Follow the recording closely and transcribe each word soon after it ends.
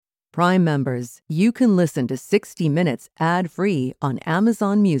Prime members, you can listen to 60 Minutes ad-free on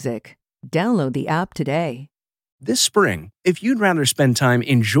Amazon Music. Download the app today. This spring, if you'd rather spend time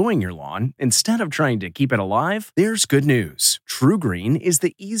enjoying your lawn instead of trying to keep it alive, there's good news. True Green is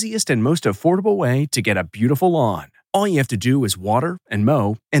the easiest and most affordable way to get a beautiful lawn. All you have to do is water and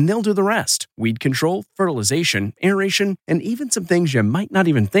mow, and they'll do the rest. Weed control, fertilization, aeration, and even some things you might not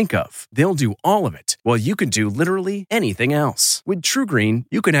even think of. They'll do all of it, while you can do literally anything else. With True Green,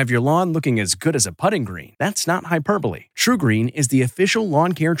 you can have your lawn looking as good as a putting green. That's not hyperbole. True Green is the official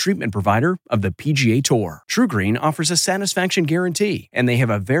lawn care treatment provider of the PGA Tour. True Green offers a satisfaction guarantee, and they have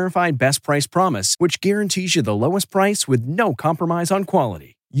a verified best price promise, which guarantees you the lowest price with no compromise on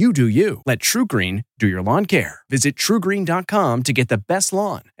quality. You do you. Let True Green do your lawn care. Visit truegreen.com to get the best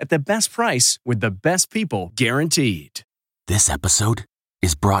lawn at the best price with the best people guaranteed. This episode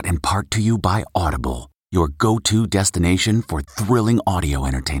is brought in part to you by Audible, your go-to destination for thrilling audio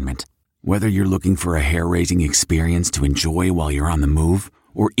entertainment. Whether you're looking for a hair-raising experience to enjoy while you're on the move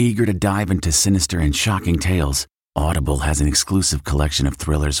or eager to dive into sinister and shocking tales, Audible has an exclusive collection of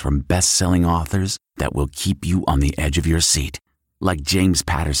thrillers from best-selling authors that will keep you on the edge of your seat. Like James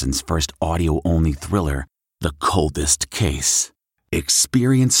Patterson's first audio-only thriller, The Coldest Case.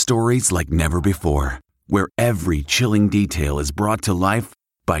 Experience stories like never before, where every chilling detail is brought to life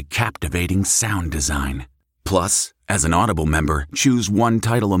by captivating sound design. Plus, as an Audible member, choose one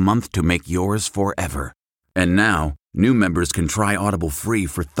title a month to make yours forever. And now, new members can try Audible free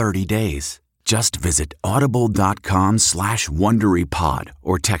for 30 days. Just visit audible.com/WonderyPod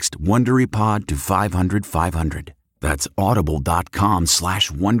or text WonderyPod to 500-500. That's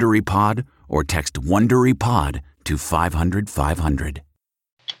audible.com/WonderyPod or text WonderyPod to 500-500.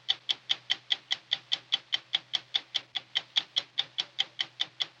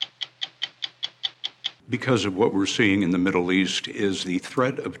 Because of what we're seeing in the Middle East, is the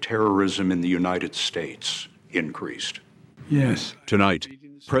threat of terrorism in the United States increased? Yes. Tonight,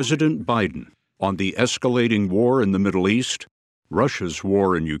 President Biden on the escalating war in the Middle East, Russia's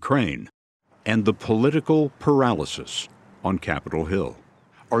war in Ukraine, and the political paralysis on Capitol Hill.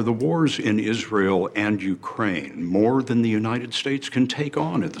 Are the wars in Israel and Ukraine more than the United States can take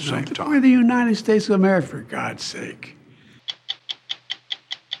on at the same time? We're the United States of America, for God's sake.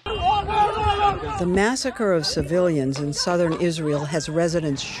 The massacre of civilians in southern Israel has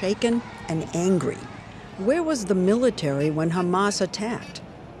residents shaken and angry. Where was the military when Hamas attacked?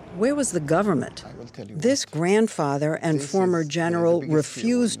 Where was the government? This grandfather and former general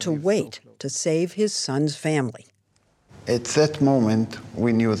refused to wait to save his son's family. At that moment,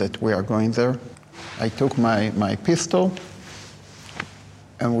 we knew that we are going there. I took my pistol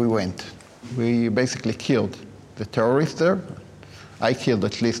and we went. We basically killed the terrorists there. I killed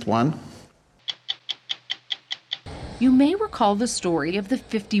at least one. You may recall the story of the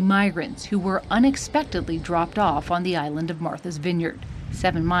 50 migrants who were unexpectedly dropped off on the island of Martha's Vineyard,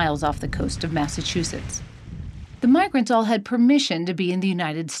 7 miles off the coast of Massachusetts. The migrants all had permission to be in the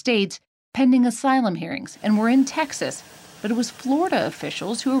United States pending asylum hearings and were in Texas, but it was Florida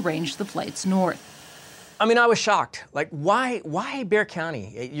officials who arranged the flights north. I mean, I was shocked. Like, why Bexar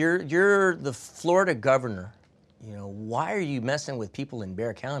County? You're the Florida governor. You know, why are you messing with people in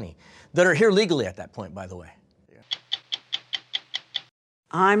Bexar County that are here legally at that point, by the way?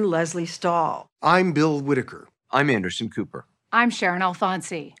 I'm Leslie Stahl. I'm Bill Whitaker. I'm Anderson Cooper. I'm Sharon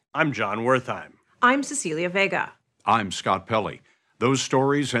Alfonsi. I'm John Wertheim. I'm Cecilia Vega. I'm Scott Pelley. Those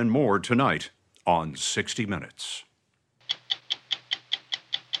stories and more tonight on 60 Minutes.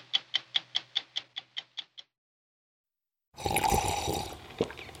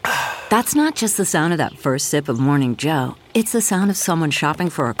 That's not just the sound of that first sip of Morning Joe. It's the sound of someone shopping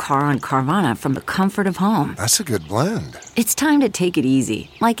for a car on Carvana from the comfort of home. That's a good blend. It's time to take it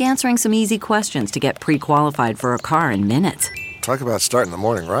easy, like answering some easy questions to get pre-qualified for a car in minutes. Talk about starting the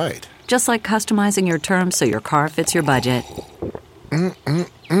morning right. Just like customizing your terms so your car fits your budget.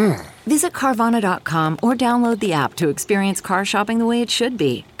 Visit Carvana.com or download the app to experience car shopping the way it should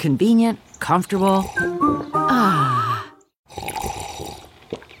be. Convenient, comfortable.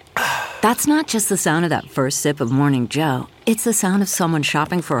 That's not just the sound of that first sip of Morning Joe. It's the sound of someone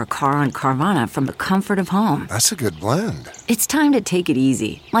shopping for a car on Carvana from the comfort of home. That's a good blend. It's time to take it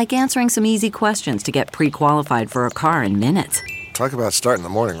easy, like answering some easy questions to get pre-qualified for a car in minutes. Talk about starting the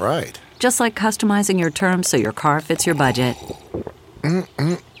morning right. Just like customizing your terms so your car fits your budget.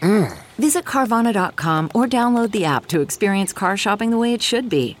 Visit Carvana.com or download the app to experience car shopping the way it should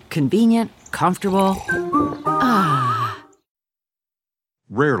be. Convenient, comfortable.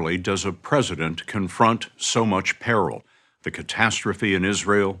 Rarely does a president confront so much peril: the catastrophe in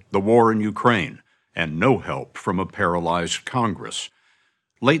Israel, the war in Ukraine, and no help from a paralyzed Congress.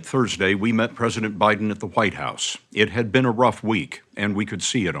 Late Thursday, we met President Biden at the White House. It had been a rough week, and we could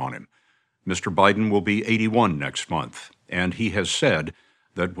see it on him. Mr. Biden will be 81 next month, and he has said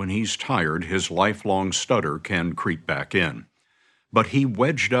that when he's tired, his lifelong stutter can creep back in. But he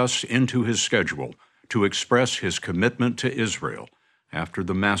wedged us into his schedule to express his commitment to Israel after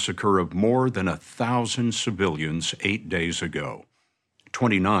the massacre of more than 1,000 civilians 8 days ago.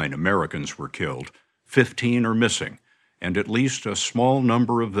 29 Americans were killed, 15 are missing, and at least a small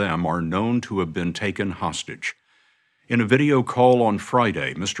number of them are known to have been taken hostage. In a video call on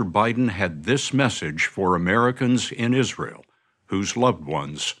Friday, Mr. Biden had this message for Americans in Israel whose loved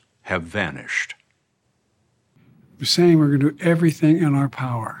ones have vanished. We're saying we're going to do everything in our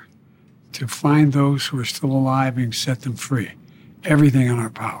power to find those who are still alive and set them free. Everything in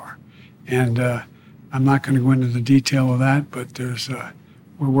our power. And I'm not going to go into the detail of that, but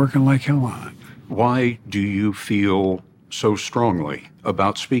we're working like hell on it. Why do you feel so strongly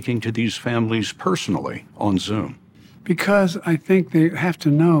about speaking to these families personally on Zoom? Because I think they have to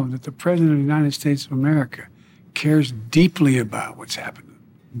know that the President of the United States of America cares deeply about what's happening.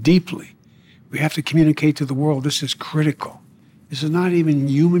 Deeply. We have to communicate to the world this is critical. This is not even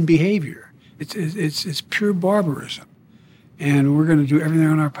human behavior. It's pure barbarism. And we're going to do everything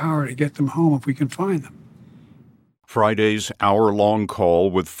in our power to get them home if we can find them. Friday's hour-long call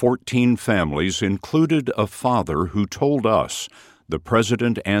with 14 families included a father who told us the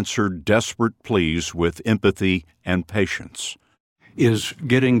president answered desperate pleas with empathy and patience. Is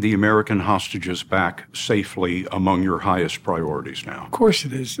getting the American hostages back safely among your highest priorities now? Of course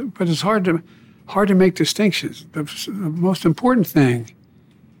it is, but it's hard to make distinctions. The most important thing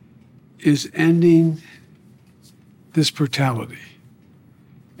is ending this brutality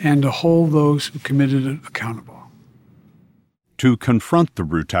and to hold those who committed it accountable. To confront the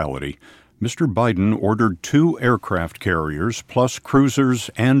brutality, Mr. Biden ordered 2 aircraft carriers plus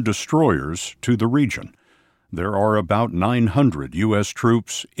cruisers and destroyers to the region. There are about 900 U.S.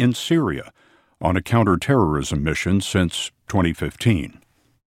 troops in Syria on a counterterrorism mission since 2015.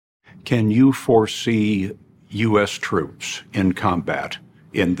 Can you foresee U.S. troops in combat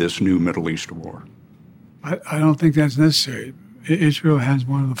in this new Middle East war? I don't think that's necessary. Israel has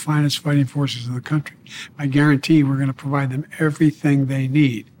one of the finest fighting forces in the country. I guarantee we're going to provide them everything they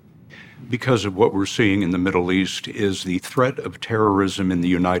need. Because of what we're seeing in the Middle East, is the threat of terrorism in the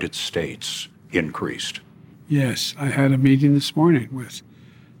United States increased? Yes. I had a meeting this morning with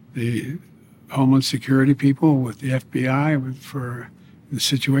the Homeland Security people, with the FBI, for the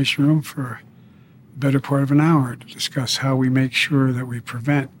Situation Room for the better part of an hour to discuss how we make sure that we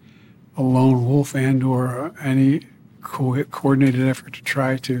prevent a lone wolf and or any coordinated effort to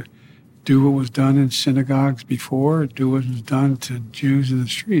try to do what was done in synagogues before, do what was done to Jews in the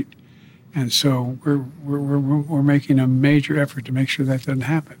street. And so we're making a major effort to make sure that doesn't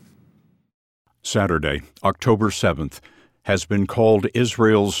happen. Saturday, October 7th, has been called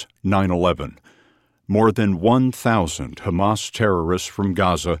Israel's 9/11. More than 1,000 Hamas terrorists from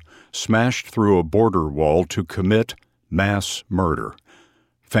Gaza smashed through a border wall to commit mass murder.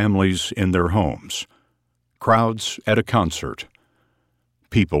 Families in their homes. Crowds at a concert.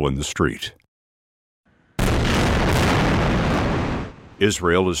 People in the street.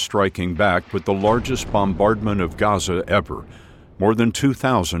 Israel is striking back with the largest bombardment of Gaza ever. More than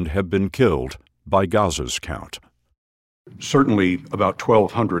 2,000 have been killed by Gaza's count. Certainly, about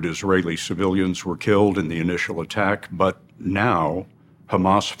 1,200 Israeli civilians were killed in the initial attack, but now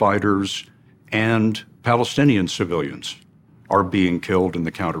Hamas fighters and Palestinian civilians are being killed in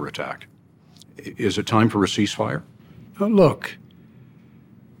the counterattack. Is it time for a ceasefire? Look,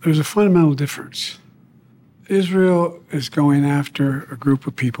 there's a fundamental difference. Israel is going after a group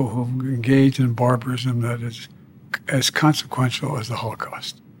of people who engage in barbarism that is as consequential as the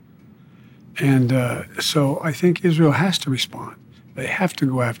Holocaust. And so I think Israel has to respond. They have to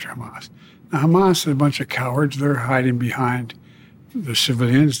go after Hamas. Now, Hamas is a bunch of cowards. They're hiding behind the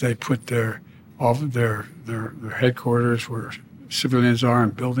civilians. They put their headquarters where civilians are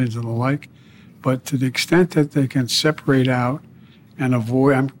and buildings and the like. But to the extent that they can separate out and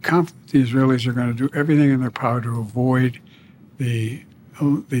avoid, I'm confident the Israelis are going to do everything in their power to avoid the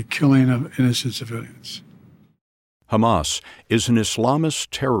killing of innocent civilians. Hamas is an Islamist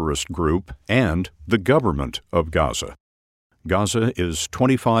terrorist group and the government of Gaza. Gaza is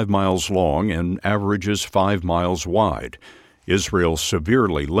 25 miles long and averages 5 miles wide. Israel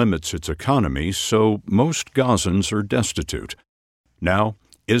severely limits its economy, so most Gazans are destitute. Now,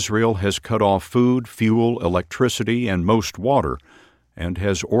 Israel has cut off food, fuel, electricity, and most water, and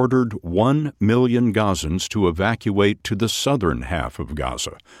has ordered 1 million Gazans to evacuate to the southern half of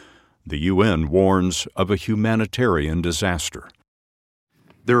Gaza. The UN warns of a humanitarian disaster.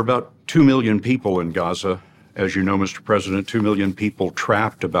 There are about 2 million people in Gaza. As you know, Mr. President, 2 million people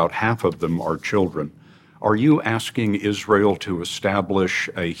trapped. About half of them are children. Are you asking Israel to establish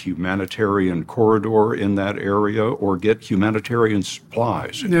a humanitarian corridor in that area or get humanitarian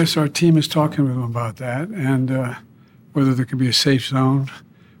supplies? Yes, our team is talking with them about that and whether there could be a safe zone.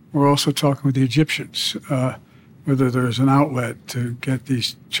 We're also talking with the Egyptians, whether there's an outlet to get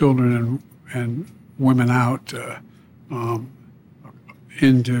these children and women out out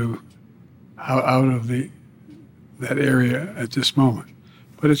of that area at this moment.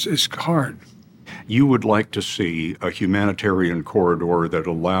 But it's hard. You would like to see a humanitarian corridor that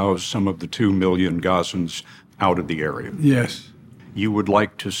allows some of the 2 million Gazans out of the area? Yes. You would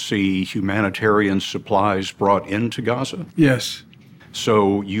like to see humanitarian supplies brought into Gaza? Yes.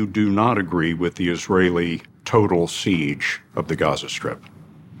 So you do not agree with the Israeli total siege of the Gaza Strip?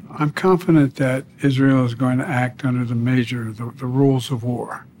 I'm confident that Israel is going to act under the rules of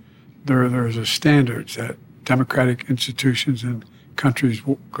war. There's a standards that democratic institutions and countries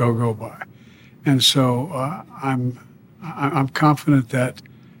go by. And so I'm confident that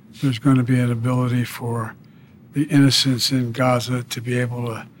there's going to be an ability for the innocents in Gaza to be able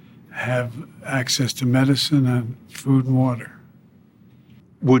to have access to medicine and food and water.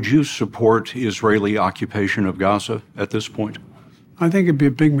 Would you support Israeli occupation of Gaza at this point? I think it'd be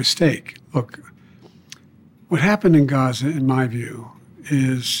a big mistake. Look, what happened in Gaza, in my view,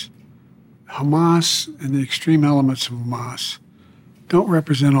 is Hamas and the extreme elements of Hamas don't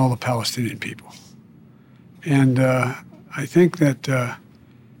represent all the Palestinian people. And I think that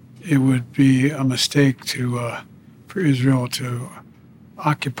it would be a mistake for Israel to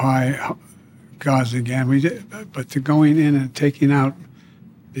occupy Gaza again. But to going in and taking out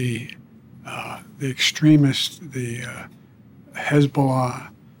the extremists, the Hezbollah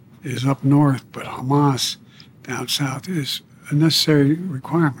is up north, but Hamas down south is a necessary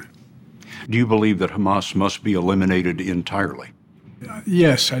requirement. Do you believe that Hamas must be eliminated entirely?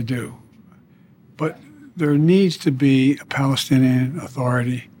 Yes, I do. But there needs to be a Palestinian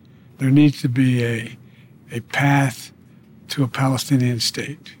Authority. There needs to be a path to a Palestinian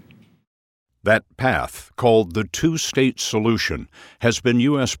state. That path, called the two-state solution, has been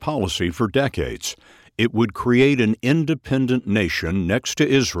U.S. policy for decades. It would create an independent nation next to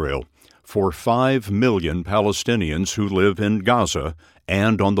Israel for 5 million Palestinians who live in Gaza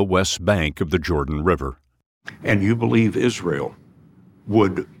and on the west bank of the Jordan River. And you believe Israel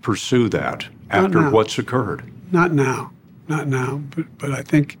would pursue that after what's occurred? Not now. But I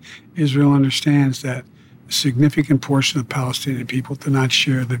think Israel understands that a significant portion of Palestinian people do not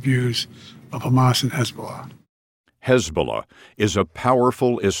share the views of Hamas and Hezbollah. Hezbollah is a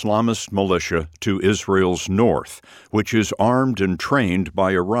powerful Islamist militia to Israel's north, which is armed and trained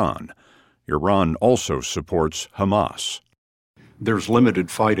by Iran. Iran also supports Hamas. There's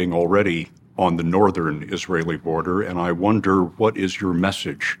limited fighting already on the northern Israeli border, and I wonder, what is your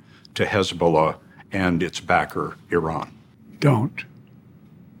message to Hezbollah and its backer, Iran? Don't.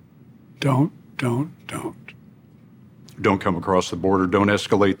 Don't come across the border. Don't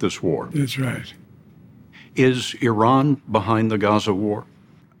escalate this war. That's right. Is Iran behind the Gaza war?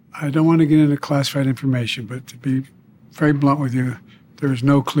 I don't want to get into classified information, but to be very blunt with you, there is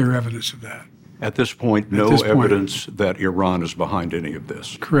no clear evidence of that. At this point, no evidence that Iran is behind any of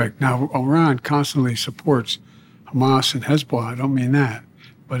this. Correct. Now, Iran constantly supports Hamas and Hezbollah. I don't mean that.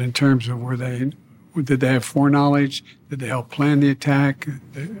 But in terms of did they have foreknowledge? Did they help plan the attack?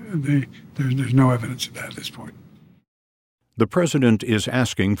 There's no evidence of that at this point. The president is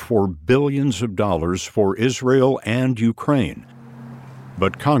asking for billions of dollars for Israel and Ukraine.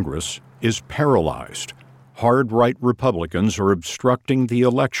 But Congress is paralyzed. Hard-right Republicans are obstructing the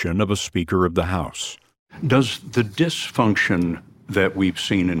election of a Speaker of the House. Does the dysfunction that we've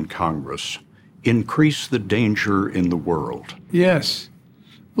seen in Congress increase the danger in the world? Yes.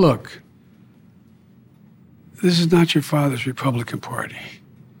 Look, this is not your father's Republican Party.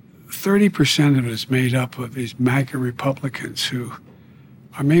 30% of it is made up of these MAGA Republicans who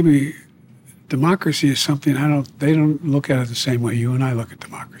are maybe, democracy is something they don't look at it the same way you and I look at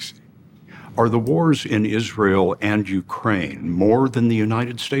democracy. Are the wars in Israel and Ukraine more than the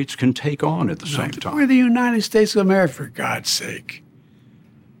United States can take on at the same time? We're the United States of America, for God's sake.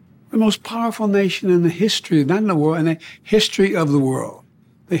 The most powerful nation in the history, not in the world, in the history of the world.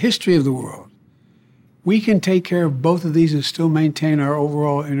 The history of the world. We can take care of both of these and still maintain our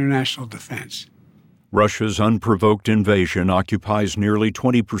overall international defense. Russia's unprovoked invasion occupies nearly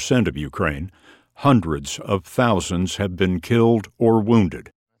 20% of Ukraine. Hundreds of thousands have been killed or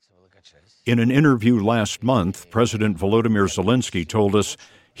wounded. In an interview last month, President Volodymyr Zelensky told us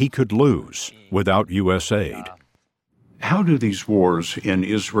he could lose without U.S. aid. How do these wars in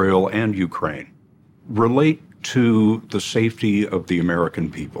Israel and Ukraine relate to the safety of the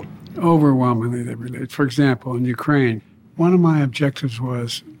American people? Overwhelmingly, they relate. For example, in Ukraine, one of my objectives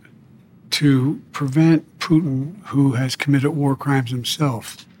was to prevent Putin, who has committed war crimes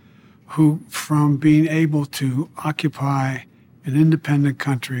himself, from being able to occupy an independent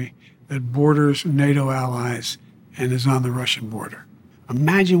country that borders NATO allies and is on the Russian border.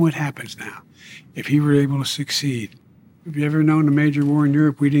 Imagine what happens now if he were able to succeed. Have you ever known a major war in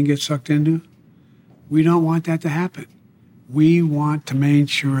Europe we didn't get sucked into? We don't want that to happen. We want to make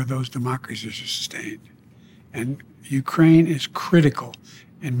sure those democracies are sustained. And Ukraine is critical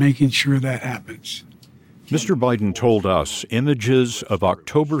in making sure that happens. Mr. Biden told us images of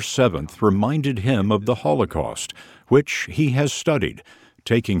October 7th reminded him of the Holocaust, which he has studied,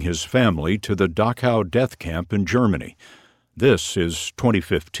 taking his family to the Dachau death camp in Germany. This is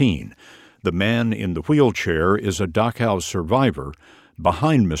 2015. The man in the wheelchair is a Dachau survivor.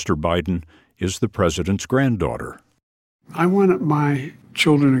 Behind Mr. Biden is the president's granddaughter. I wanted my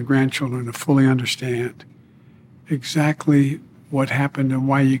children and grandchildren to fully understand exactly what happened and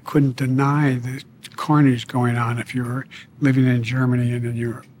why you couldn't deny the carnage going on if you were living in Germany and in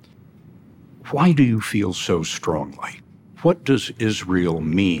Europe. Why do you feel so strongly? What does Israel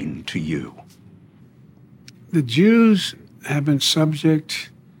mean to you? The Jews have been subject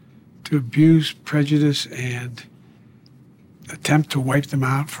to abuse, prejudice, and attempt to wipe them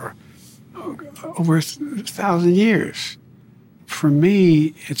out for over 1,000 years. For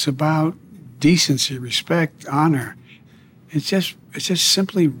me, it's about decency, respect, honor. It's just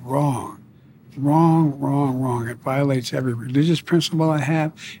simply wrong. Wrong. It violates every religious principle I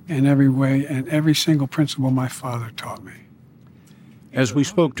have in every way, and every single principle my father taught me. As we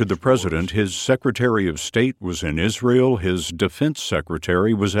spoke to the president, his Secretary of State was in Israel, his defense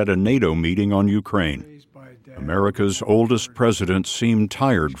secretary was at a NATO meeting on Ukraine. America's oldest president seemed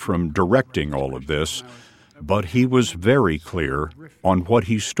tired from directing all of this, but he was very clear on what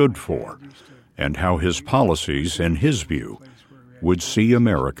he stood for and how his policies, in his view, would see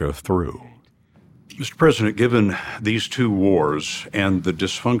America through. Mr. President, given these two wars and the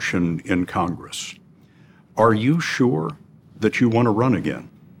dysfunction in Congress, are you sure that you want to run again?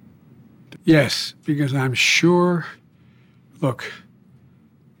 Yes, because I'm sure, look,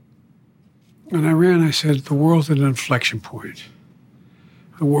 when I ran, I said, the world's at an inflection point.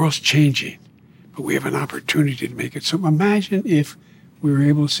 The world's changing, but we have an opportunity to make it. So imagine if we were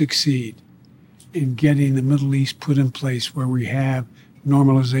able to succeed in getting the Middle East put in place where we have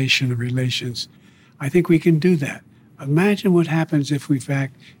normalization of relations. I think we can do that. Imagine what happens if we, in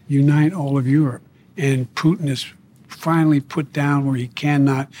fact, unite all of Europe and Putin is finally put down where he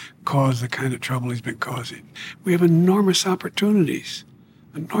cannot cause the kind of trouble he's been causing. We have enormous opportunities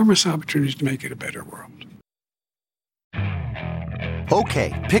to make it a better world.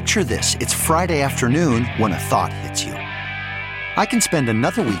 Okay, picture this. It's Friday afternoon when a thought hits you. I can spend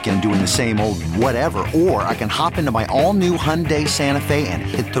another weekend doing the same old whatever, or I can hop into my all-new Hyundai Santa Fe and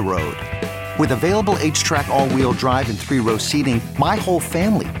hit the road. With available H-Track all-wheel drive and 3-row seating, my whole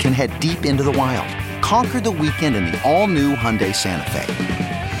family can head deep into the wild. Conquer the weekend in the all-new Hyundai Santa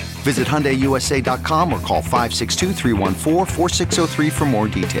Fe. Visit HyundaiUSA.com or call 562-314-4603 for more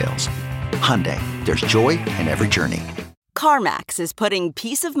details. Hyundai, there's joy in every journey. CarMax is putting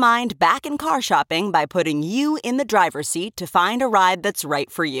peace of mind back in car shopping by putting you in the driver's seat to find a ride that's right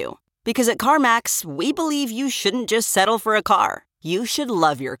for you. Because at CarMax, we believe you shouldn't just settle for a car. You should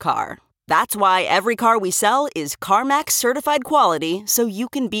love your car. That's why every car we sell is CarMax certified quality, so you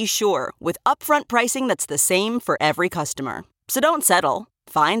can be sure with upfront pricing that's the same for every customer. So don't settle.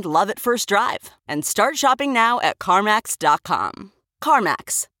 Find love at first drive and start shopping now at CarMax.com.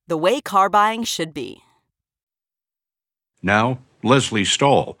 CarMax, the way car buying should be. Now, Leslie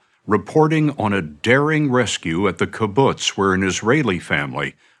Stahl, reporting on a daring rescue at the Kibbutz where an Israeli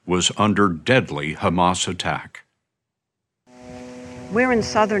family was under deadly Hamas attack. We're in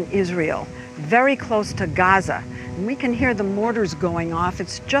southern Israel, very close to Gaza, and we can hear the mortars going off.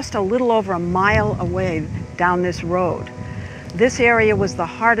 It's just a little over a mile away down this road. This area was the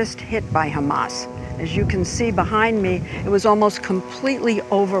hardest hit by Hamas. As you can see behind me, it was almost completely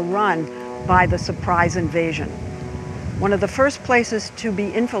overrun by the surprise invasion. One of the first places to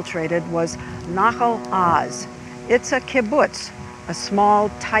be infiltrated was Nahal Oz. It's a kibbutz, a small,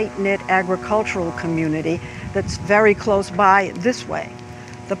 tight-knit agricultural community that's very close by this way.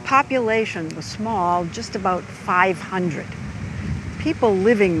 The population was small, just about 500. People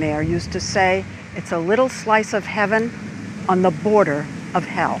living there used to say it's a little slice of heaven on the border of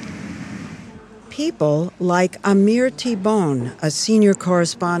hell. People like Amir Tibon, a senior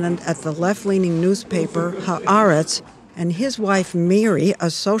correspondent at the left-leaning newspaper Haaretz, and his wife Miri, a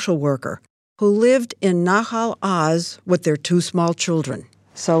social worker, who lived in Nahal Oz with their 2 small children.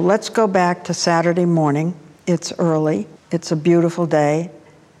 So let's go back to Saturday morning. It's early. It's a beautiful day.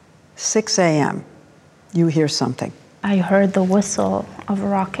 6 a.m. You hear something. I heard the whistle of a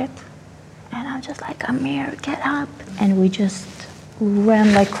rocket, and I'm just like, Amir, get up. And we just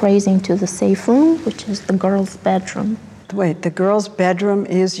ran like crazy into the safe room, which is the girls' bedroom. Wait, the girls' bedroom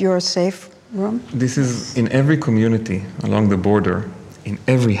is your safe room? This is in every community along the border. In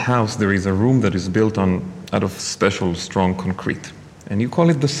every house, there is a room that is built out of special, strong concrete. And you call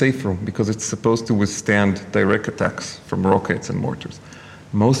it the safe room because it's supposed to withstand direct attacks from rockets and mortars.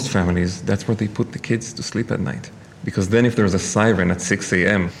 Most families, that's where they put the kids to sleep at night. Because then if there's a siren at 6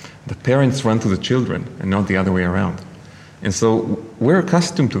 a.m., the parents run to the children and not the other way around. And so we're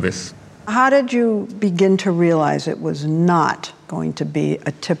accustomed to this. How did you begin to realize it was not going to be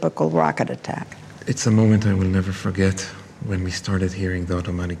a typical rocket attack? It's a moment I will never forget when we started hearing the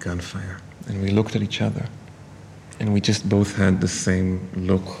automatic gunfire. And we looked at each other. And we just both had the same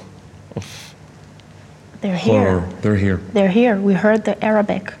look of They're horror. here. They're here. They're here. We heard the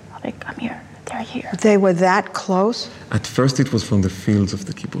Arabic. Like, I'm here. They're here. They were that close? At first it was from the fields of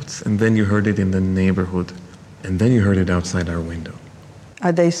the kibbutz, and then you heard it in the neighborhood, and then you heard it outside our window.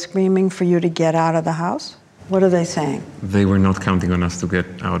 Are they screaming for you to get out of the house? What are they saying? They were not counting on us to get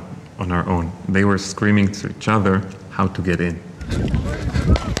out on our own. They were screaming to each other how to get in.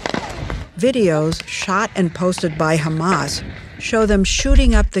 Videos shot and posted by Hamas show them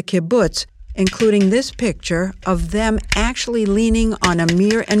shooting up the kibbutz, including this picture of them actually leaning on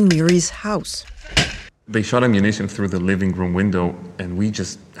Amir and Miri's house. They shot ammunition through the living room window, and we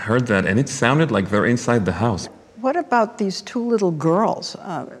just heard that, and it sounded like they're inside the house. What about these 2 little girls?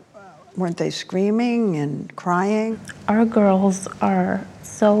 Weren't they screaming and crying? Our girls are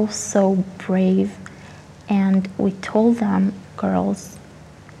so brave, and we told them, girls,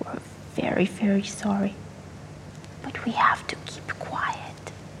 we're very, very sorry, but we have to keep quiet.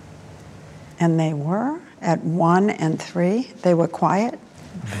 And they were? At 1 and 3, they were quiet?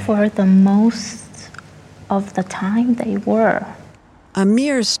 For the most of the time, they were.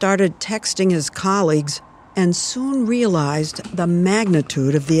 Amir started texting his colleagues and soon realized the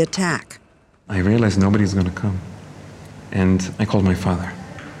magnitude of the attack. I realized nobody's going to come. And I called my father.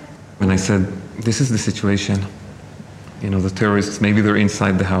 And I said, this is the situation. You know, the terrorists, maybe they're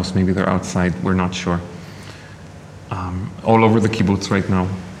inside the house, maybe they're outside, we're not sure. All over the kibbutz right now,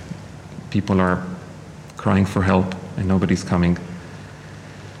 people are crying for help and nobody's coming.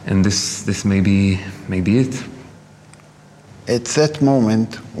 And this may be it. At that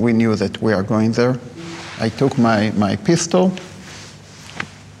moment, we knew that we are going there. I took my pistol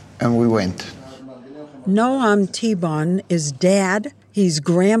and we went. Noam T-Bon is dad, he's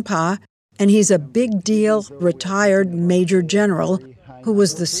grandpa, and he's a big deal retired major general who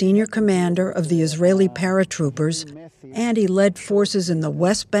was the senior commander of the Israeli paratroopers, and he led forces in the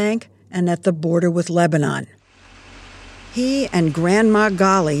West Bank and at the border with Lebanon. He and Grandma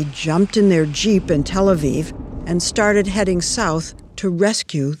Gali jumped in their Jeep in Tel Aviv and started heading south to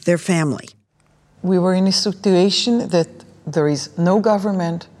rescue their family. We were in a situation that there is no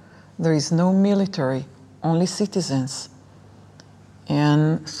government, there is no military, only citizens.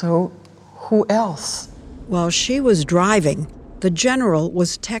 And so, who else? While she was driving, the general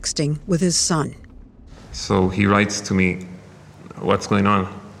was texting with his son. So he writes to me, what's going on?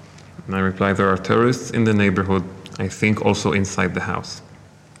 And I reply, there are terrorists in the neighborhood, I think also inside the house.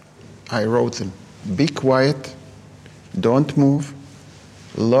 I wrote them, be quiet, don't move,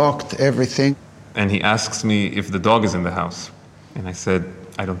 locked everything. And he asks me if the dog is in the house. And I said,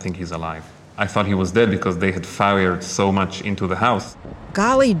 I don't think he's alive. I thought he was dead because they had fired so much into the house.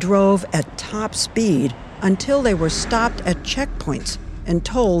 Gali drove at top speed until they were stopped at checkpoints and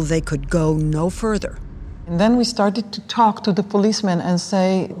told they could go no further. And then we started to talk to the policemen and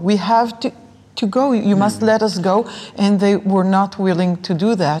say, we have to go, you must let us go. And they were not willing to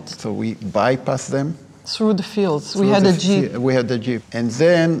do that. So we bypassed them. Through the fields. We had a Jeep. We had the Jeep. And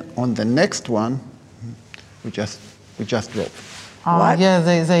then on the next one, we just drove. Yeah,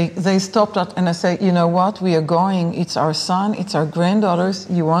 they stopped us and I say, you know what, we are going. It's our son, it's our granddaughters.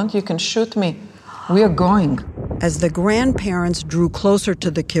 You want, you can shoot me. We are going. As the grandparents drew closer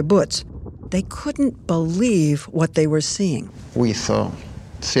to the kibbutz, they couldn't believe what they were seeing. We saw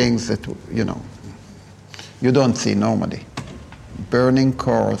things that, you don't see normally. Burning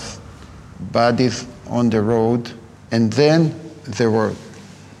cars, bodies on the road, and then there were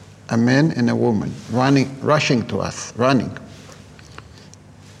a man and a woman rushing to us, running.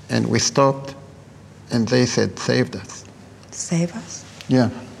 And we stopped, and they said, save us. Save us? Yeah.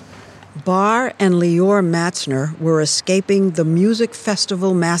 Bar and Lior Matzner were escaping the music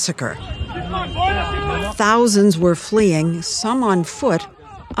festival massacre. Thousands were fleeing, some on foot.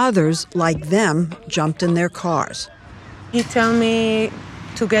 Others, like them, jumped in their cars. He told me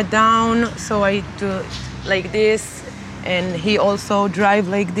to get down, so I do like this, and he also drive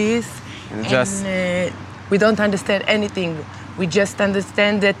like this. And we don't understand anything. We just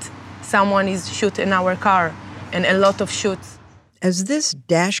understand that someone is shooting our car, and a lot of shoots. As this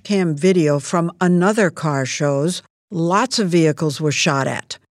dashcam video from another car shows, lots of vehicles were shot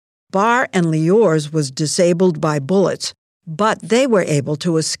at. Bar and Lior's was disabled by bullets, but they were able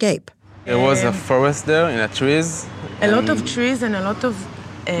to escape. There was a forest there in the trees. A lot of trees and a lot of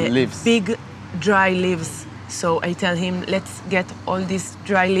leaves. Big dry leaves. So I tell him, let's get all these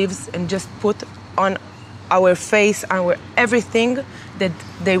dry leaves and just put on our face, our everything, that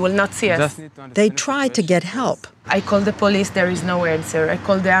they will not see us. They tried to get help. I called the police, there is no answer. I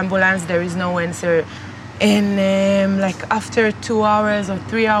called the ambulance, there is no answer. And after 2 hours or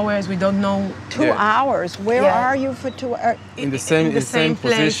 3 hours, we don't know. 2 hours? Where are you for 2 hours? In the same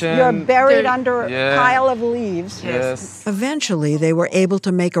position. You're buried under a pile of leaves. Yes. Eventually, they were able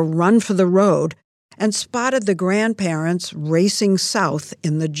to make a run for the road and spotted the grandparents racing south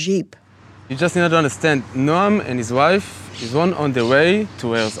in the Jeep. You just need to understand, Noam and his wife is on the way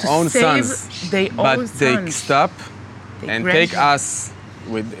to his own sons. But they stop and take us.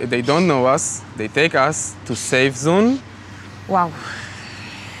 They don't know us. They take us to save zone. Wow.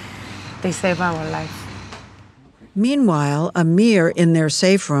 They save our life. Meanwhile, Amir in their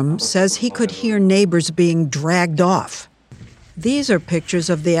safe room says he could hear neighbors being dragged off. These are pictures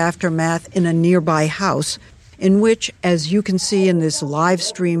of the aftermath in a nearby house in which, as you can see in this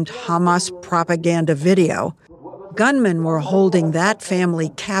live-streamed Hamas propaganda video, gunmen were holding that family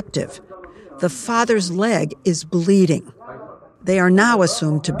captive. The father's leg is bleeding. They are now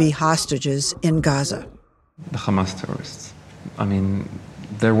assumed to be hostages in Gaza. The Hamas terrorists. I mean,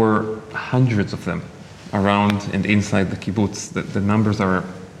 there were hundreds of them around and inside the kibbutz. The numbers are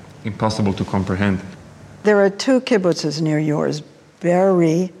impossible to comprehend. There are 2 kibbutzes near yours,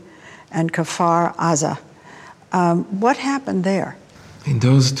 Be'eri and Kfar Aza. What happened there? In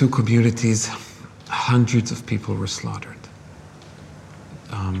those 2 communities, hundreds of people were slaughtered.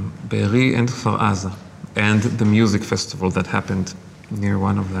 Be'eri and Kfar Aza, and the music festival that happened near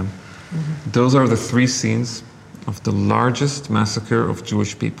one of them. Mm-hmm. Those are the 3 scenes of the largest massacre of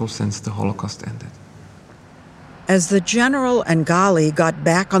Jewish people since the Holocaust ended. As the general and Gali got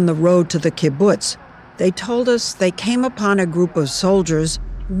back on the road to the kibbutz, they told us they came upon a group of soldiers,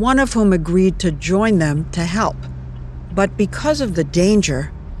 one of whom agreed to join them to help. But because of the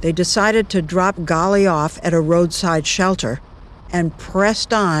danger, they decided to drop Gali off at a roadside shelter and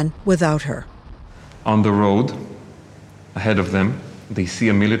pressed on without her. On the road, ahead of them, they see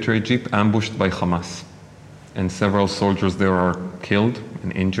a military jeep ambushed by Hamas. And several soldiers there are killed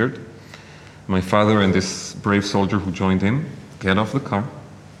and injured. My father and this brave soldier who joined him get off the car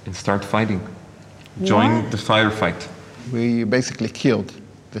and start fighting. Join the firefight. We basically killed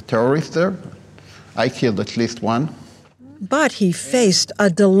the terrorists there. I killed at least one. But he faced a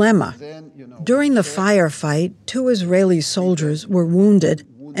dilemma. During the firefight, 2 Israeli soldiers were wounded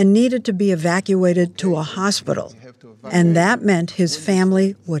and needed to be evacuated to a hospital. And that meant his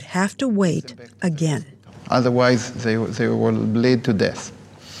family would have to wait again. Otherwise, they will bleed to death.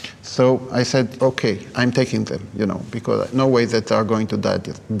 So I said, okay, I'm taking them, because no way that they are going to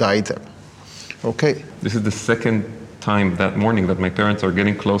die there. Okay. This is the second time that morning that my parents are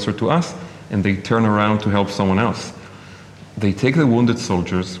getting closer to us, and they turn around to help someone else. They take the wounded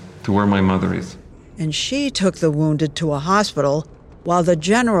soldiers to where my mother is. And she took the wounded to a hospital, while the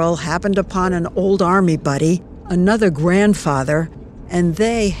general happened upon an old army buddy, another grandfather, and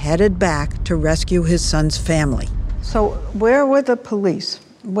they headed back to rescue his son's family. So where were the police?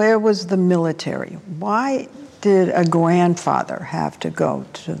 Where was the military? Why did a grandfather have to go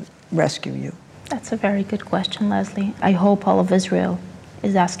to rescue you? That's a very good question, Leslie. I hope all of Israel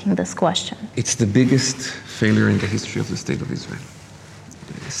is asking this question. It's the biggest failure in the history of the State of Israel.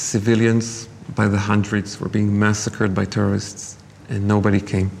 Civilians by the hundreds were being massacred by terrorists, and nobody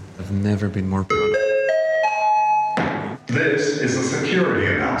came. I've never been more proud of it. This is a security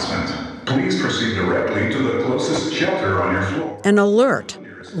announcement. Please proceed directly to the closest shelter on your floor. An alert.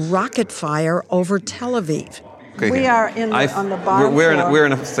 Rocket fire over Tel Aviv. Okay, we are on the bottom floor. We're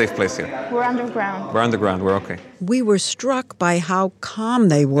in a safe place here. We're underground. We're underground. We're okay. We were struck by how calm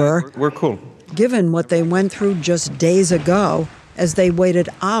they were. We're cool. Given what they went through just days ago as they waited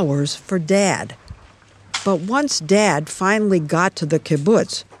hours for Dad. But once Dad finally got to the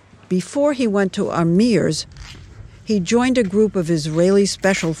kibbutz, before he went to Amir's, he joined a group of Israeli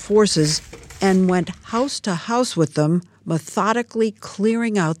special forces and went house to house with them, methodically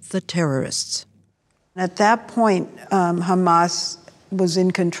clearing out the terrorists. At that point, Hamas was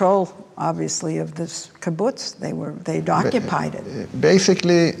in control, obviously, of this kibbutz. They'd occupied it.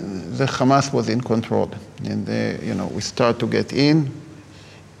 Basically, the Hamas was in control. And we started to get in,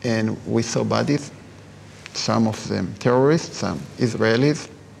 and we saw bodies, some of them terrorists, some Israelis.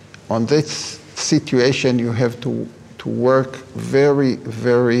 On this situation, you have to work very,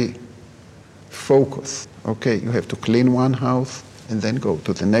 very focused. Okay, you have to clean one house, and then go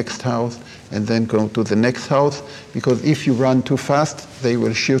to the next house, and then go to the next house, because if you run too fast, they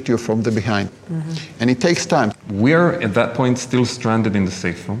will shoot you from the behind. Mm-hmm. And it takes time. We're, at that point, still stranded in the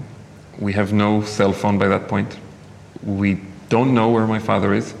safe room. We have no cell phone by that point. We don't know where my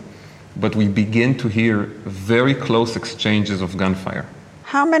father is, but we begin to hear very close exchanges of gunfire.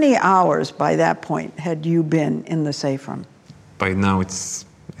 How many hours by that point had you been in the safe room? By now it's,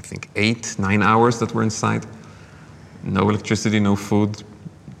 I think, 8-9 hours that we're inside. No electricity, no food.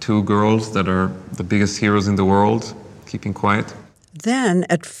 2 girls that are the biggest heroes in the world, keeping quiet. Then,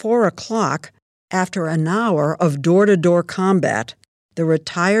 at 4 o'clock, after an hour of door-to-door combat, the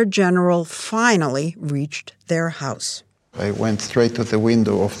retired general finally reached their house. I went straight to the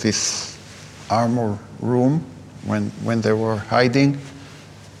window of this armor room when they were hiding.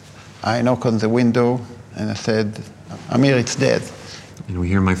 I knocked on the window and I said, "Amir, it's dead." And we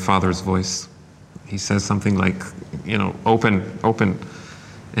hear my father's voice. He says something like, open.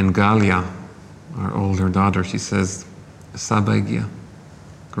 And Galia, our older daughter, she says, "Saba Igia,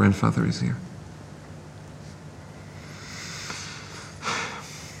 grandfather is here."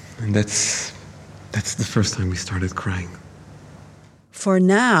 And that's the first time we started crying. For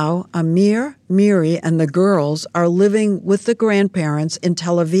now, Amir, Miri, and the girls are living with the grandparents in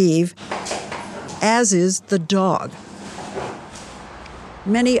Tel Aviv, as is the dog.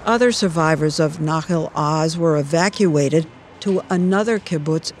 Many other survivors of Nahil Oz were evacuated to another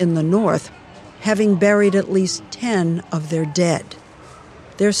kibbutz in the north, having buried at least 10 of their dead.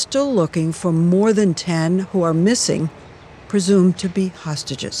 They're still looking for more than 10 who are missing, presumed to be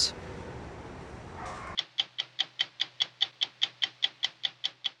hostages.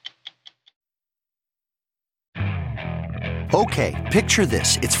 Okay, picture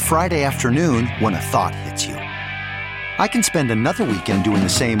this. It's Friday afternoon when a thought hits you. I can spend another weekend doing the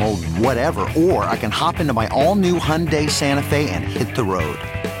same old whatever, or I can hop into my all-new Hyundai Santa Fe and hit the road.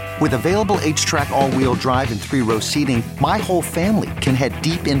 With available H-Track all-wheel drive and 3-row seating, my whole family can head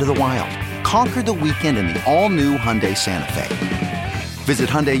deep into the wild. Conquer the weekend in the all-new Hyundai Santa Fe. Visit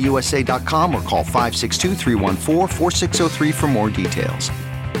HyundaiUSA.com or call 562-314-4603 for more details.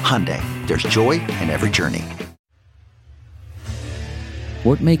 Hyundai, there's joy in every journey.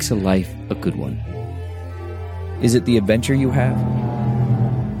 What makes a life a good one? Is it the adventure you have?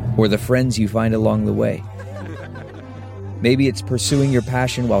 Or the friends you find along the way? Maybe it's pursuing your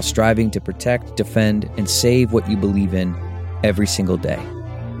passion while striving to protect, defend, and save what you believe in every single day.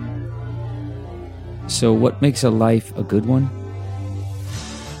 So what makes a life a good one?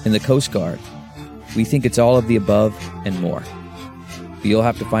 In the Coast Guard, we think it's all of the above and more. But you'll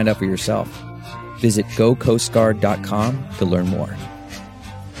have to find out for yourself. Visit gocoastguard.com to learn more.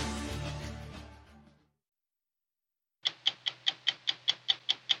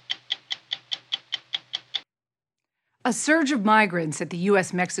 A surge of migrants at the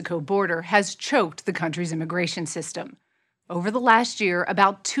U.S.-Mexico border has choked the country's immigration system. Over the last year,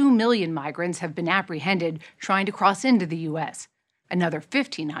 about 2 million migrants have been apprehended trying to cross into the U.S. Another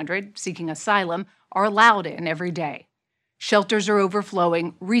 1,500, seeking asylum, are allowed in every day. Shelters are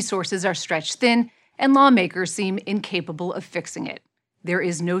overflowing, resources are stretched thin, and lawmakers seem incapable of fixing it. There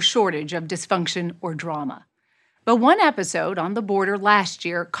is no shortage of dysfunction or drama. But one episode on the border last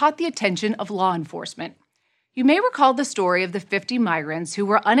year caught the attention of law enforcement. You may recall the story of the 50 migrants who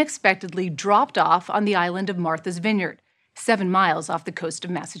were unexpectedly dropped off on the island of Martha's Vineyard, 7 miles off the coast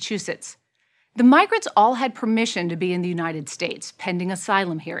of Massachusetts. The migrants all had permission to be in the United States, pending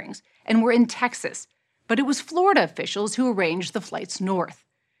asylum hearings, and were in Texas, but it was Florida officials who arranged the flights north.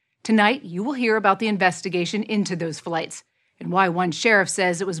 Tonight, you will hear about the investigation into those flights, and why one sheriff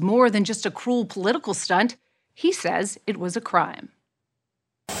says it was more than just a cruel political stunt. He says it was a crime.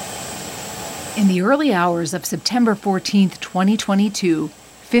 In the early hours of September 14, 2022,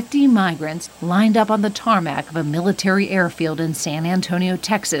 50 migrants lined up on the tarmac of a military airfield in San Antonio,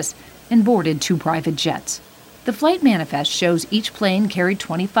 Texas, and boarded 2 private jets. The flight manifest shows each plane carried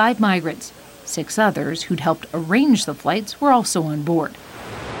 25 migrants. 6 others who'd helped arrange the flights were also on board.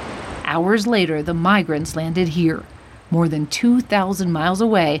 Hours later, the migrants landed here, more than 2,000 miles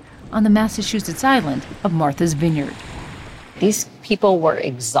away, on the Massachusetts island of Martha's Vineyard. These people were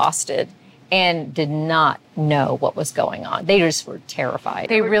exhausted and did not know what was going on. They just were terrified.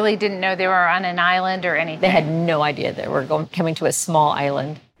 They really didn't know they were on an island or anything? They had no idea they were coming to a small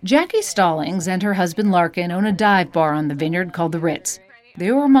island. Jackie Stallings and her husband Larkin own a dive bar on the vineyard called the Ritz.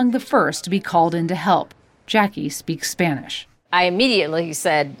 They were among the first to be called in to help. Jackie speaks Spanish. I immediately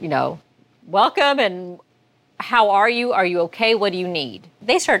said, welcome, and how are you? Are you okay? What do you need?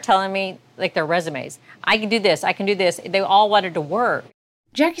 They started telling me, their resumes. I can do this. I can do this. They all wanted to work.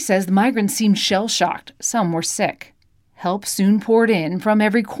 Jackie says the migrants seemed shell-shocked. Some were sick. Help soon poured in from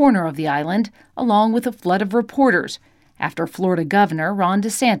every corner of the island, along with a flood of reporters, after Florida Governor Ron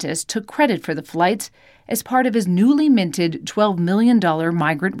DeSantis took credit for the flights as part of his newly minted $12 million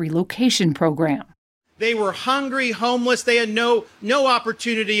migrant relocation program. They were hungry, homeless. They had no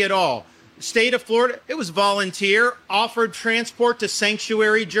opportunity at all. The state of Florida, it was volunteer, offered transport to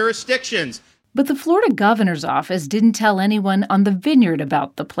sanctuary jurisdictions. But the Florida governor's office didn't tell anyone on the vineyard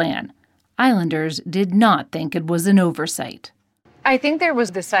about the plan. Islanders did not think it was an oversight. I think there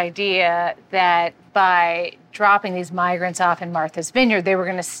was this idea that by dropping these migrants off in Martha's Vineyard, they were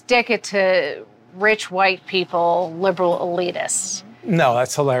going to stick it to rich white people, liberal elitists. No,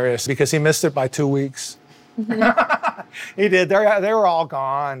 that's hilarious because he missed it by 2 weeks. He did. They were all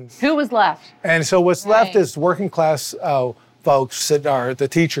gone. Who was left? And so what's left is working class folks that are the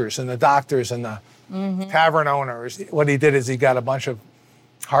teachers and the doctors and the tavern owners. What he did is he got a bunch of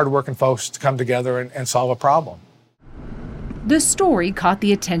hardworking folks to come together and solve a problem. The story caught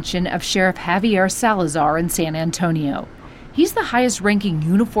the attention of Sheriff Javier Salazar in San Antonio. He's the highest-ranking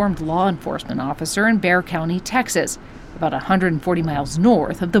uniformed law enforcement officer in Bexar County, Texas, about 140 miles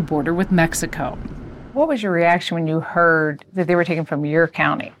north of the border with Mexico. What was your reaction when you heard that they were taken from your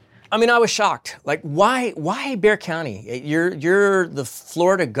county? I was shocked. Why Bexar County? You're the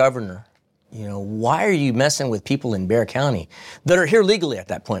Florida governor. Why are you messing with people in Bexar County that are here legally at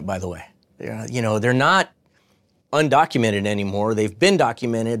that point, by the way? They're not undocumented anymore. They've been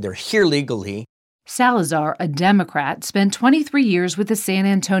documented. They're here legally. Salazar, a Democrat, spent 23 years with the San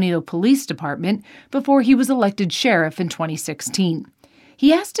Antonio Police Department before he was elected sheriff in 2016.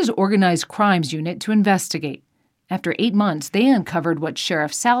 He asked his organized crimes unit to investigate. After 8 months, they uncovered what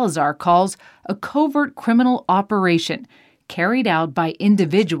Sheriff Salazar calls a covert criminal operation carried out by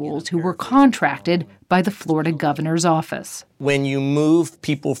individuals who were contracted by the Florida governor's office. When you move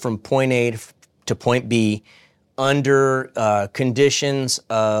people from point A to point B under conditions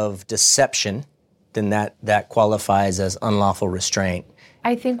of deception, then that qualifies as unlawful restraint.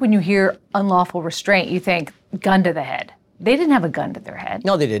 I think when you hear unlawful restraint, you think gun to the head. They didn't have a gun to their head.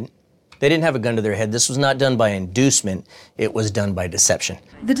 No, they didn't. They didn't have a gun to their head. This was not done by inducement. It was done by deception.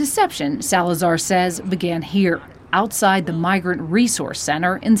 The deception, Salazar says, began here, outside the Migrant Resource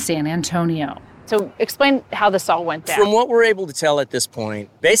Center in San Antonio. So explain how this all went down. From what we're able to tell at this point,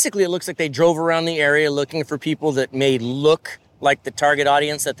 basically it looks like they drove around the area looking for people that may look like the target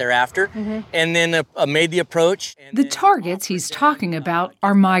audience that they're after, and then made the approach. The targets he's talking about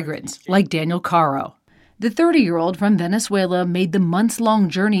are migrants, like Daniel Caro. The 30-year-old from Venezuela made the months-long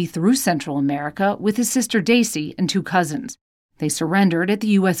journey through Central America with his sister Daisy and 2 cousins. They surrendered at the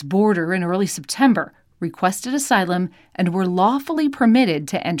U.S. border in early September, requested asylum, and were lawfully permitted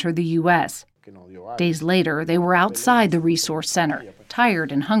to enter the U.S. Days later, they were outside the resource center,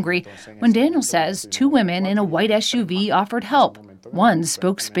 tired and hungry, when Daniel says 2 women in a white SUV offered help. One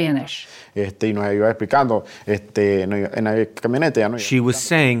spoke Spanish. She was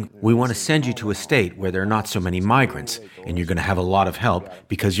saying, we want to send you to a state where there are not so many migrants, and you're going to have a lot of help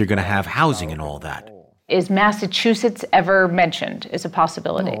because you're going to have housing and all that. Is Massachusetts ever mentioned as a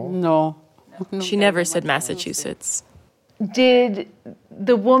possibility? No. She never said Massachusetts. Did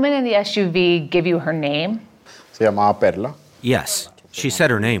the woman in the SUV give you her name? Yes. She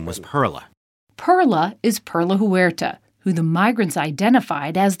said her name was Perla. Perla is Perla Huerta, who the migrants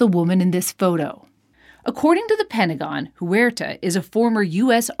identified as the woman in this photo. According to the Pentagon, Huerta is a former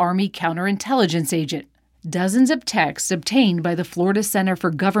U.S. Army counterintelligence agent. Dozens of texts obtained by the Florida Center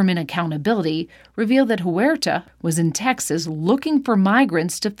for Government Accountability reveal that Huerta was in Texas looking for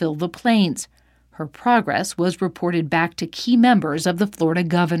migrants to fill the planes. Her progress was reported back to key members of the Florida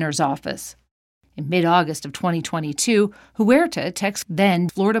governor's office. In mid-August of 2022, Huerta texted then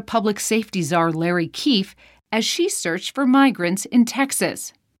Florida Public Safety Czar Larry Keefe as she searched for migrants in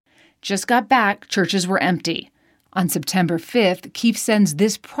Texas. Just got back, churches were empty. On September 5th, Keefe sends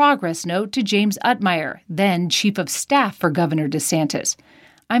this progress note to James Utmeyer, then Chief of Staff for Governor DeSantis.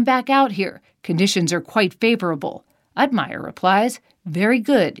 I'm back out here. Conditions are quite favorable. Utmeyer replies, very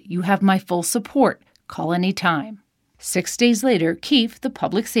good. You have my full support. Call any time. 6 days later, Keefe, the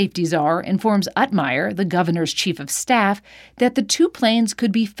public safety czar, informs Utmeyer, the governor's chief of staff, that the 2 planes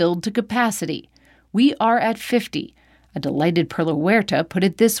could be filled to capacity. "We are at 50. A delighted Perla Huerta put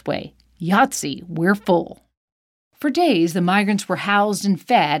it this way, "Yahtzee, we're full." For days, the migrants were housed and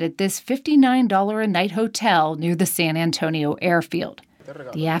fed at this $59 a night hotel near the San Antonio airfield.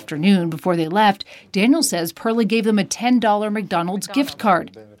 The afternoon before they left, Daniel says Perla gave them a $10 McDonald's gift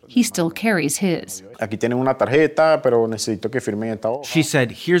card. He still carries his. She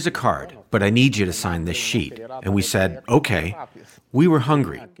said, "Here's a card, but I need you to sign this sheet." And we said, "Okay." We were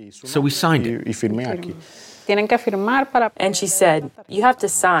hungry, so we signed it. And she said, "You have to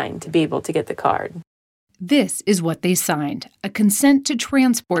sign to be able to get the card." This is what they signed, a consent to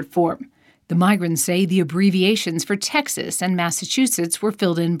transport form. The migrants say the abbreviations for Texas and Massachusetts were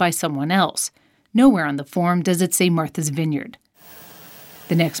filled in by someone else. Nowhere on the form does it say Martha's Vineyard.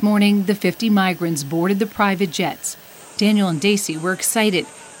 The next morning, the 50 migrants boarded the private jets. Daniel and Daisy were excited.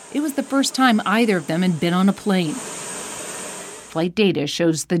 It was the first time either of them had been on a plane. Flight data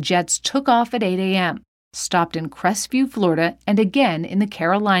shows the jets took off at 8 a.m., stopped in Crestview, Florida, and again in the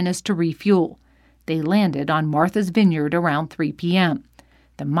Carolinas to refuel. They landed on Martha's Vineyard around 3 p.m.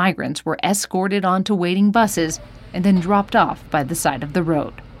 The migrants were escorted onto waiting buses and then dropped off by the side of the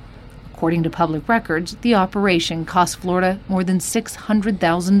road. According to public records, the operation cost Florida more than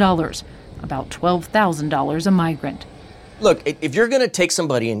 $600,000, about $12,000 a migrant. Look, if you're going to take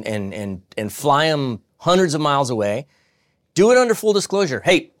somebody and fly them hundreds of miles away, do it under full disclosure.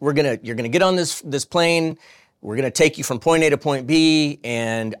 Hey, you're gonna get on this plane. We're going to take you from point A to point B,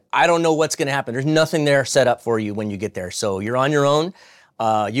 and I don't know what's going to happen. There's nothing there set up for you when you get there. So you're on your own.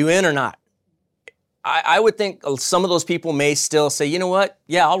 You in or not? I would think some of those people may still say, you know what?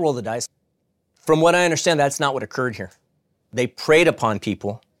 Yeah, I'll roll the dice. From what I understand, that's not what occurred here. They preyed upon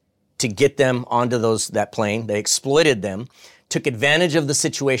people to get them onto that plane. They exploited them, took advantage of the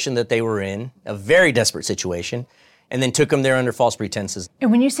situation that they were in, a very desperate situation, and then took them there under false pretenses. And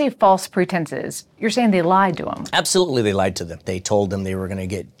when you say false pretenses, you're saying they lied to them? Absolutely, they lied to them. They told them they were going to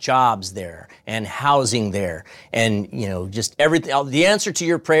get jobs there and housing there, and just everything. The answer to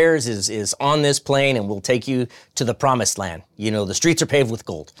your prayers is on this plane, and we'll take you to the promised land. The streets are paved with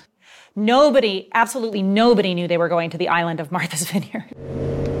gold. Nobody, absolutely nobody, knew they were going to the island of Martha's Vineyard.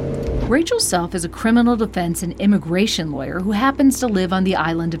 Rachel Self is a criminal defense and immigration lawyer who happens to live on the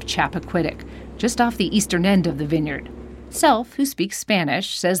island of Chappaquiddick, just off the eastern end of the vineyard. Self, who speaks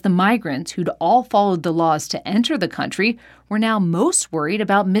Spanish, says the migrants who'd all followed the laws to enter the country were now most worried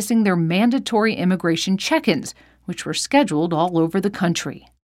about missing their mandatory immigration check-ins, which were scheduled all over the country.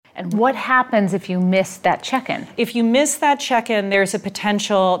 And what happens if you miss that check-in? If you miss that check-in, there's a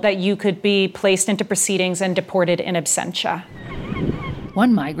potential that you could be placed into proceedings and deported in absentia.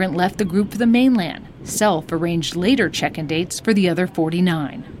 One migrant left the group for the mainland. Self arranged later check-in dates for the other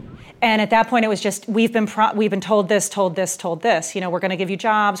 49. And at that point, it was just, we've been told this. We're going to give you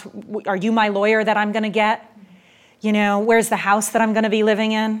jobs. Are you my lawyer that I'm going to get? Where's the house that I'm going to be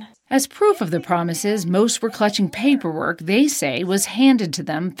living in? As proof of the promises, most were clutching paperwork they say was handed to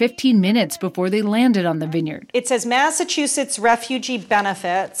them 15 minutes before they landed on the vineyard. It says Massachusetts Refugee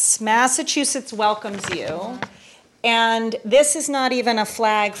Benefits. Massachusetts welcomes you. And this is not even a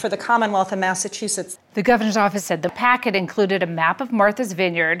flag for the Commonwealth of Massachusetts. The governor's office said the packet included a map of Martha's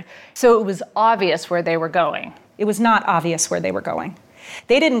Vineyard, so it was obvious where they were going. It was not obvious where they were going.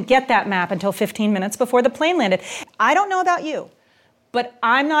 They didn't get that map until 15 minutes before the plane landed. I don't know about you, but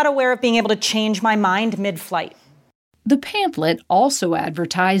I'm not aware of being able to change my mind mid-flight. The pamphlet also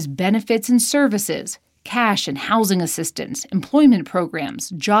advertised benefits and services, cash and housing assistance, employment programs,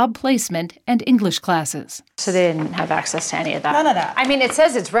 job placement, and English classes. So they didn't have access to any of that? None of that. I mean, it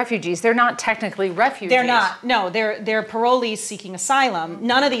says it's refugees. They're not technically refugees. They're not. No, they're parolees seeking asylum.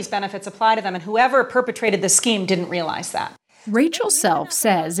 None of these benefits apply to them, and whoever perpetrated the scheme didn't realize that. Rachel Self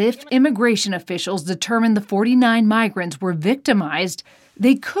says if immigration officials determined the 49 migrants were victimized,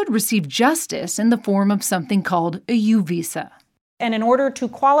 they could receive justice in the form of something called a U visa. And in order to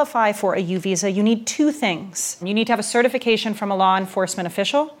qualify for a U visa, you need two things. You need to have a certification from a law enforcement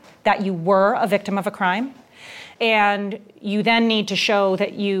official that you were a victim of a crime, and you then need to show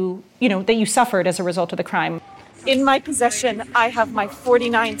that you suffered as a result of the crime. In my possession, I have my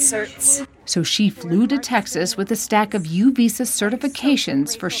 49 certs. So she flew to Texas with a stack of U visa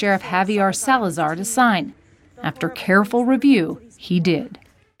certifications for Sheriff Javier Salazar to sign. After careful review, he did.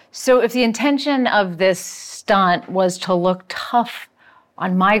 So if the intention of this stunt was to look tough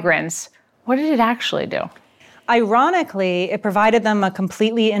on migrants, what did it actually do? Ironically, it provided them a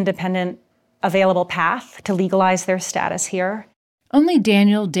completely independent, available path to legalize their status here. Only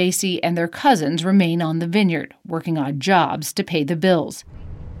Daniel, Daisy, and their cousins remain on the vineyard, working odd jobs to pay the bills.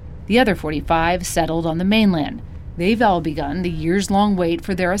 The other 45 settled on the mainland. They've all begun the years-long wait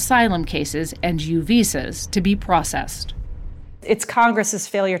for their asylum cases and U visas to be processed. It's Congress's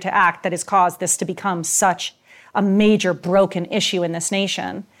failure to act that has caused this to become such a major broken issue in this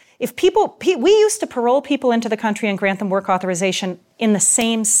nation. If we used to parole people into the country and grant them work authorization in the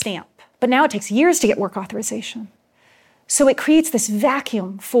same stamp, but now it takes years to get work authorization. So it creates this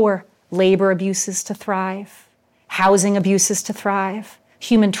vacuum for labor abuses to thrive, housing abuses to thrive,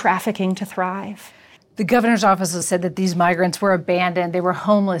 human trafficking to thrive. The governor's office has said that these migrants were abandoned, they were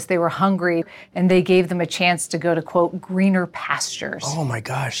homeless, they were hungry, and they gave them a chance to go to, quote, greener pastures. Oh my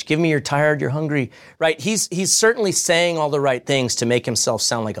gosh, give me you're tired, you're hungry. Right, he's certainly saying all the right things to make himself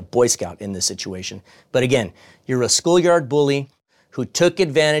sound like a Boy Scout in this situation. But again, you're a schoolyard bully who took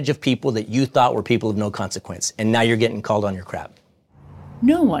advantage of people that you thought were people of no consequence, and now you're getting called on your crap.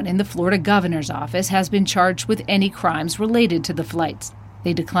 No one in the Florida governor's office has been charged with any crimes related to the flights.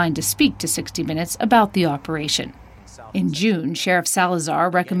 They declined to speak to 60 Minutes about the operation. In June, Sheriff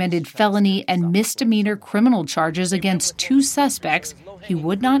Salazar recommended felony and misdemeanor criminal charges against 2 suspects he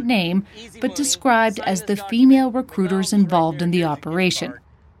would not name, but described as the female recruiters involved in the operation.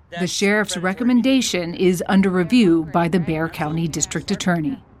 The sheriff's recommendation is under review by the Bexar County District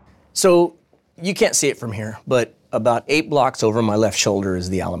Attorney. So you can't see it from here, but about 8 blocks over my left shoulder is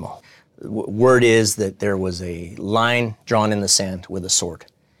the Alamo. Word is that there was a line drawn in the sand with a sword,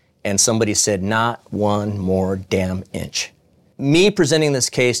 and somebody said, not one more damn inch. Me presenting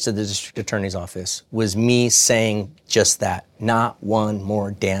this case to the district attorney's office was me saying just that, not one more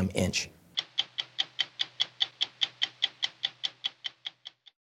damn inch.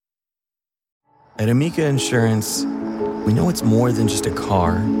 At Amica Insurance, we know it's more than just a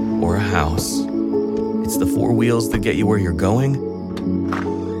car or a house. It's the 4 wheels that get you where you're going,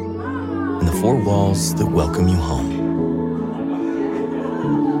 and the 4 walls that welcome you home.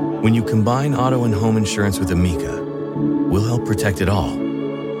 When you combine auto and home insurance with Amica, we'll help protect it all.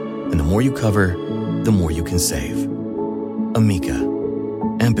 And the more you cover, the more you can save. Amica.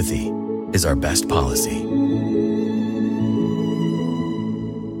 Empathy is our best policy.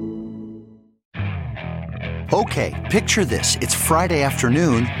 Okay, picture this. It's Friday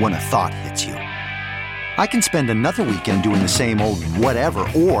afternoon when a thought hits you. I can spend another weekend doing the same old whatever,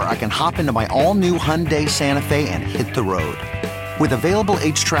 or I can hop into my all-new Hyundai Santa Fe and hit the road. With available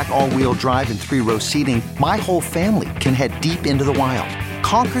H-Track all-wheel drive and 3-row seating, my whole family can head deep into the wild.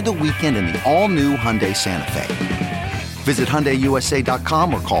 Conquer the weekend in the all-new Hyundai Santa Fe. Visit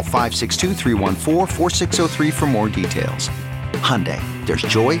HyundaiUSA.com or call 562-314-4603 for more details. Hyundai, there's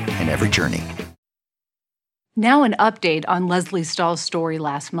joy in every journey. Now an update on Leslie Stahl's story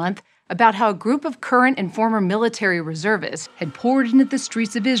last month about how a group of current and former military reservists had poured into the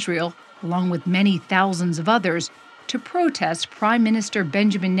streets of Israel, along with many thousands of others, to protest Prime Minister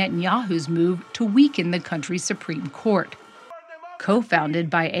Benjamin Netanyahu's move to weaken the country's Supreme Court. Co-founded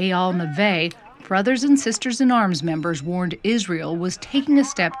by Eyal Naveh, Brothers and Sisters in Arms members warned Israel was taking a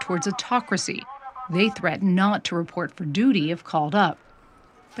step towards autocracy. They threatened not to report for duty if called up.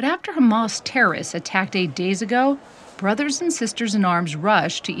 But after Hamas terrorists attacked 8 days ago, Brothers and Sisters in Arms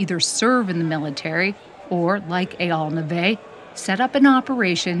rushed to either serve in the military or, like Eyal Naveh, set up an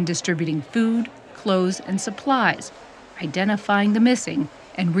operation distributing food, clothes, and supplies, identifying the missing,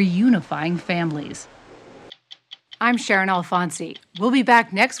 and reunifying families. I'm Sharon Alfonsi. We'll be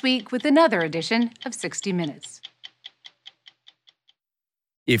back next week with another edition of 60 Minutes.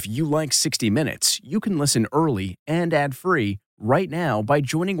 If you like 60 Minutes, you can listen early and ad-free right now by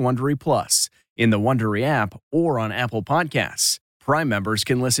joining Wondery Plus in the Wondery app or on Apple Podcasts. Prime members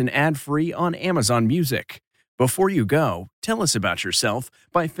can listen ad-free on Amazon Music. Before you go, tell us about yourself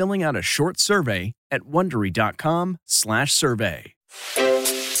by filling out a short survey at Wondery.com/survey.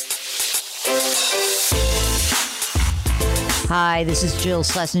 Hi, this is Jill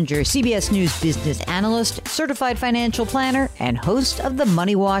Schlesinger, CBS News business analyst, certified financial planner, and host of the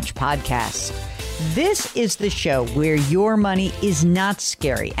Money Watch podcast. This is the show where your money is not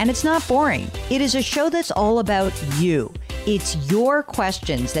scary and it's not boring. It is a show that's all about you. It's your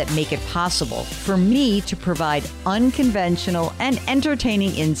questions that make it possible for me to provide unconventional and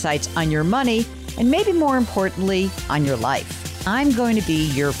entertaining insights on your money and maybe more importantly, on your life. I'm going to be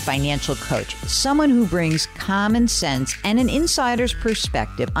your financial coach, someone who brings common sense and an insider's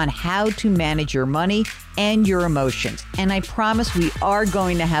perspective on how to manage your money and your emotions. And I promise we are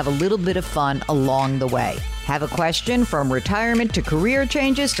going to have a little bit of fun along the way. Have a question from retirement to career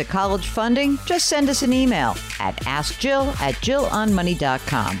changes to college funding? Just send us an email at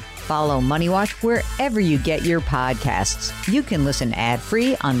askjill@jillonmoney.com. Follow Money Watch wherever you get your podcasts. You can listen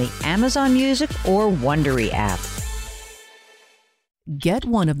ad-free on the Amazon Music or Wondery app. Get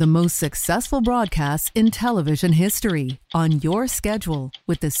one of the most successful broadcasts in television history on your schedule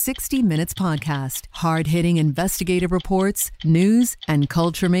with the 60 Minutes podcast. Hard-hitting investigative reports, news, and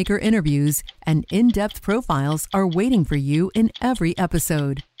culture maker interviews, and in-depth profiles are waiting for you in every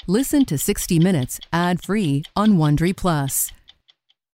episode. Listen to 60 Minutes ad-free on Wondery Plus.